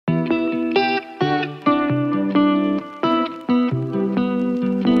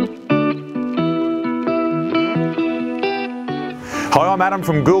I'm Adam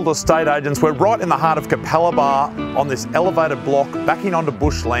from Gould Estate Agents. We're right in the heart of Capalaba on this elevated block backing onto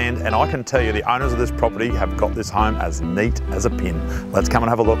bushland, and I can tell you the owners of this property have got this home as neat as a pin. Let's come and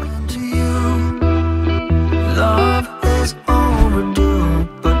have a look. Love is overdue,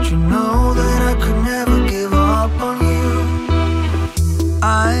 but you know that I could never give up on you.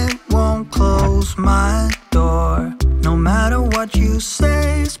 I won't close my door, no matter what you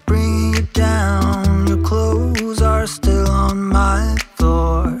say, it's bringing you down. Your clothes are still on my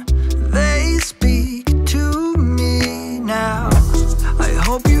floor, they speak to me now. I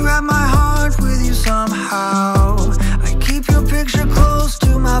hope you have my heart with you somehow. I keep your picture close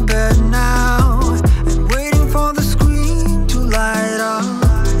to my bed now, and waiting for the screen to light up,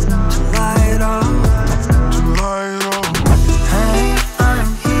 to light up, to light up. Hey,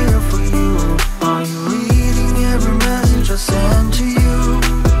 I'm here for you. Are you reading every message I send to you?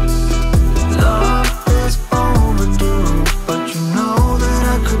 Love is overdue, but you know that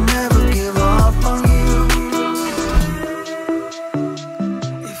I could never give up on you.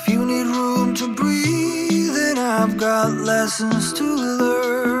 If you need room to breathe, then I've got lessons to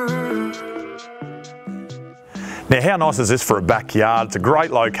learn. Now, how nice is this for a backyard? It's a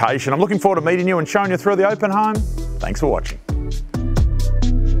great location. I'm looking forward to meeting you and showing you through the open home. Thanks for watching.